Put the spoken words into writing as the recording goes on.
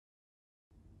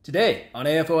Today on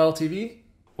AFOL TV,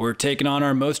 we're taking on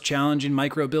our most challenging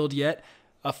micro build yet,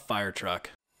 a fire truck.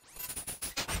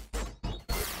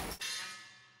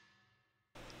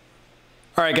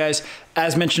 All right, guys,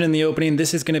 as mentioned in the opening,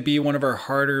 this is going to be one of our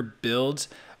harder builds.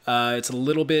 It's a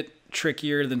little bit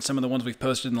trickier than some of the ones we've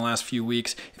posted in the last few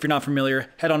weeks. If you're not familiar,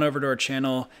 head on over to our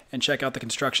channel and check out the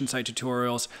construction site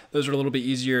tutorials. Those are a little bit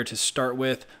easier to start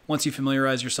with. Once you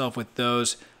familiarize yourself with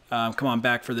those, come on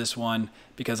back for this one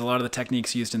because a lot of the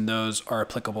techniques used in those are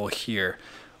applicable here.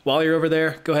 While you're over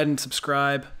there, go ahead and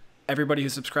subscribe. Everybody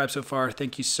who's subscribed so far,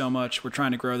 thank you so much. We're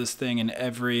trying to grow this thing and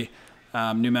every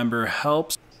new member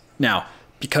helps. Now,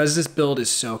 because this build is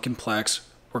so complex,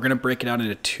 we're gonna break it out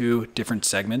into two different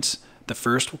segments. The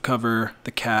first will cover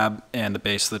the cab and the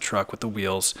base of the truck with the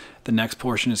wheels. The next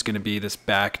portion is gonna be this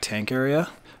back tank area,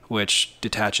 which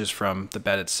detaches from the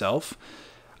bed itself.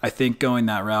 I think going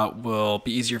that route will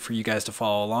be easier for you guys to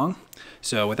follow along.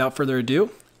 So without further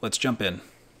ado, let's jump in.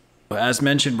 As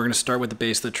mentioned, we're gonna start with the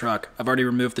base of the truck. I've already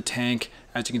removed the tank.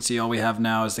 As you can see, all we have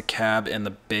now is the cab and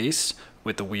the base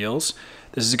with the wheels.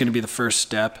 This is gonna be the first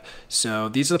step. So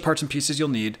these are the parts and pieces you'll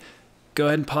need. Go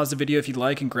ahead and pause the video if you'd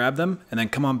like and grab them, and then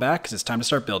come on back because it's time to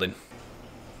start building.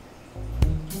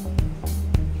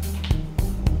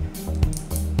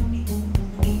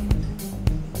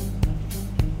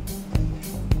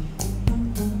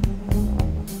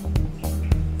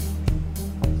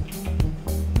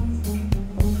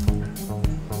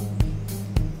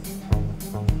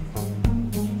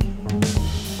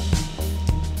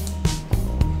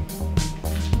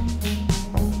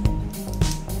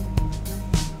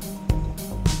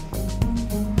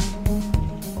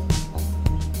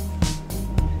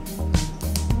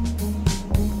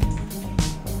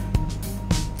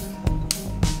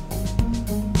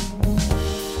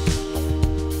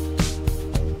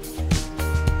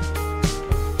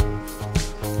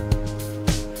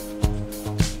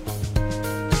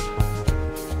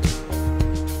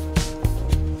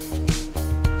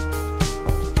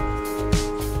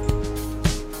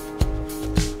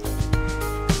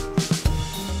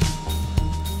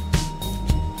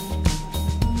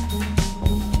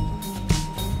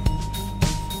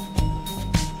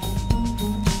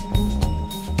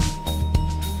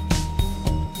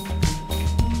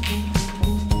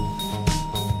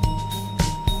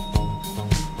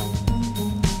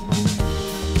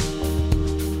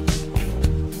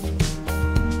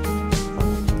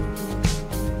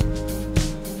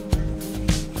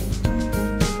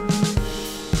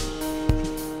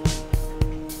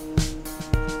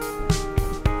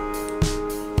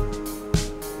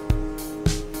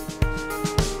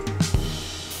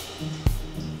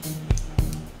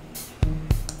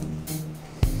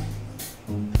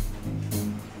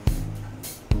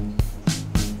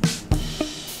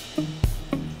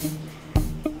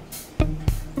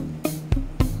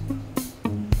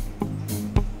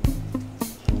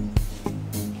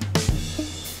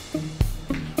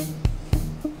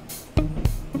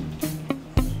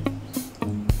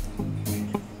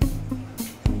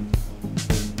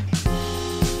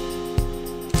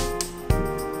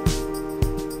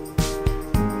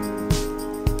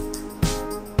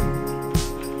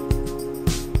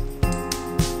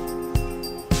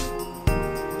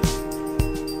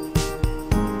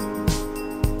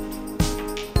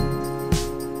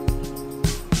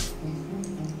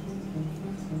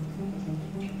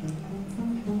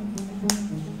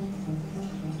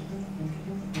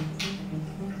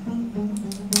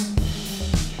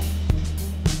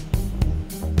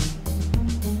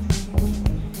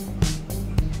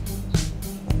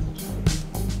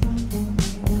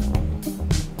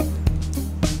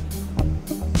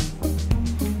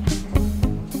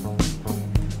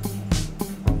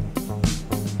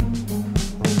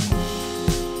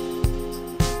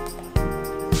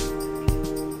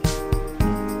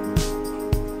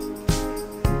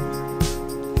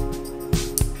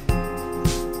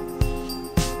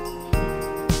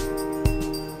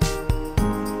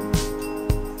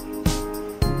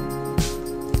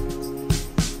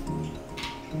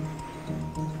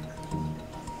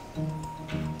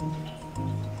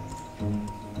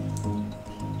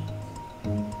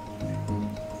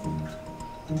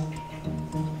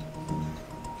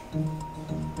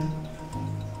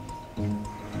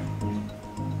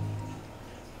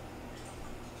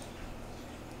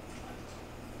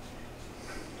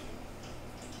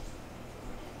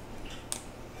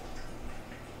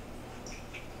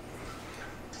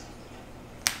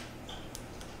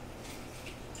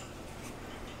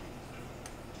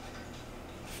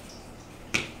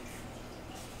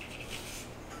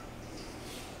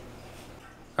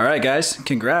 All right, guys,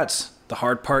 congrats. the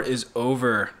hard part is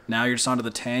over. Now you're just onto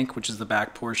the tank, which is the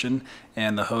back portion,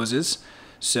 and the hoses.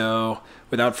 So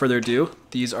without further ado,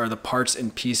 these are the parts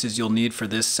and pieces you'll need for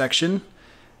this section.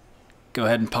 Go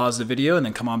ahead and pause the video and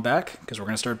then come on back because we're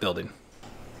going to start building.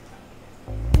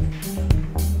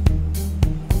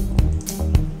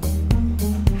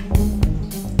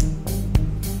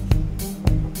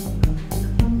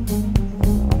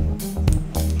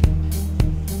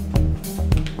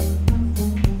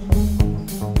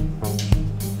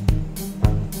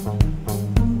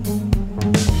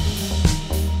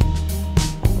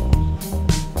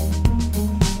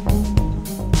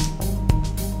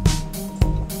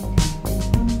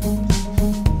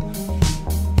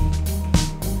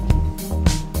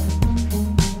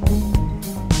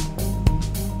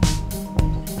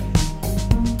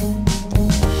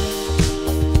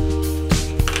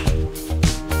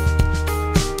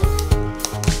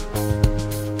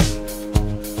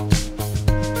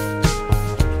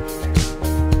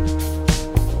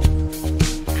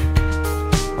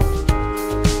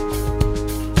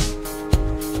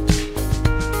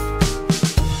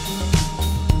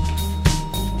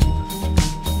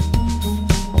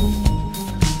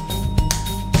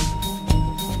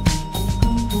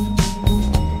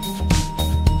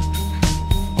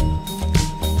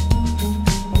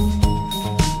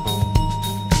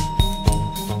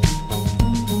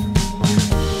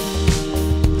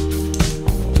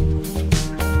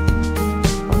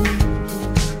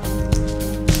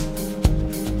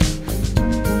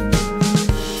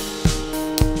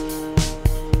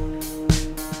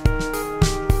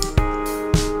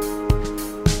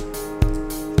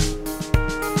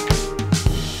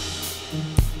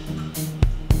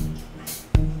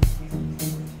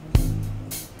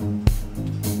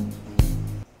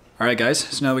 All right guys,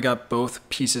 so now we got both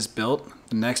pieces built.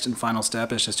 The next and final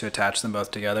step is just to attach them both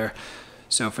together.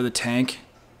 So for the tank,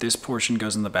 this portion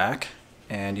goes in the back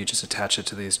and you just attach it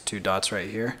to these two dots right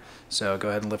here. So go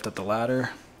ahead and lift up the ladder,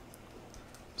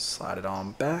 slide it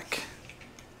on back,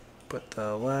 put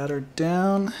the ladder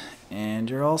down, and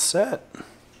you're all set.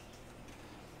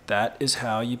 That is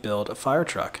how you build a fire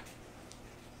truck.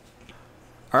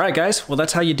 All right, guys, well,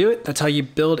 that's how you do it. That's how you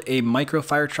build a micro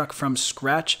fire truck from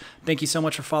scratch. Thank you so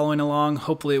much for following along.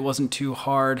 Hopefully it wasn't too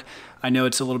hard. I know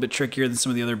it's a little bit trickier than some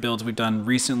of the other builds we've done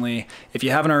recently. If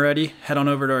you haven't already, head on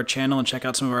over to our channel and check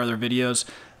out some of our other videos.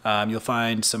 You'll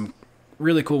find some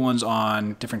really cool ones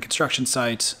on different construction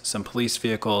sites, some police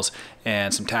vehicles,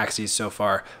 and some taxis so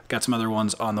far. Got some other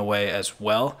ones on the way as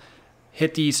well.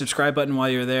 Hit the subscribe button while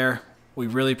you're there. We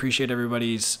really appreciate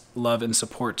everybody's love and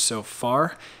support so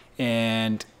far.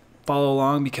 And follow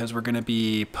along because we're going to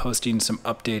be posting some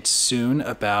updates soon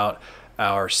about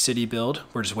our city build.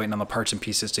 We're just waiting on the parts and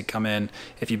pieces to come in.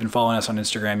 If you've been following us on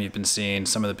Instagram, you've been seeing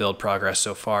some of the build progress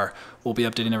so far. We'll be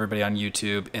updating everybody on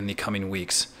YouTube in the coming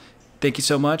weeks. Thank you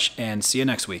so much and see you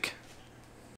next week.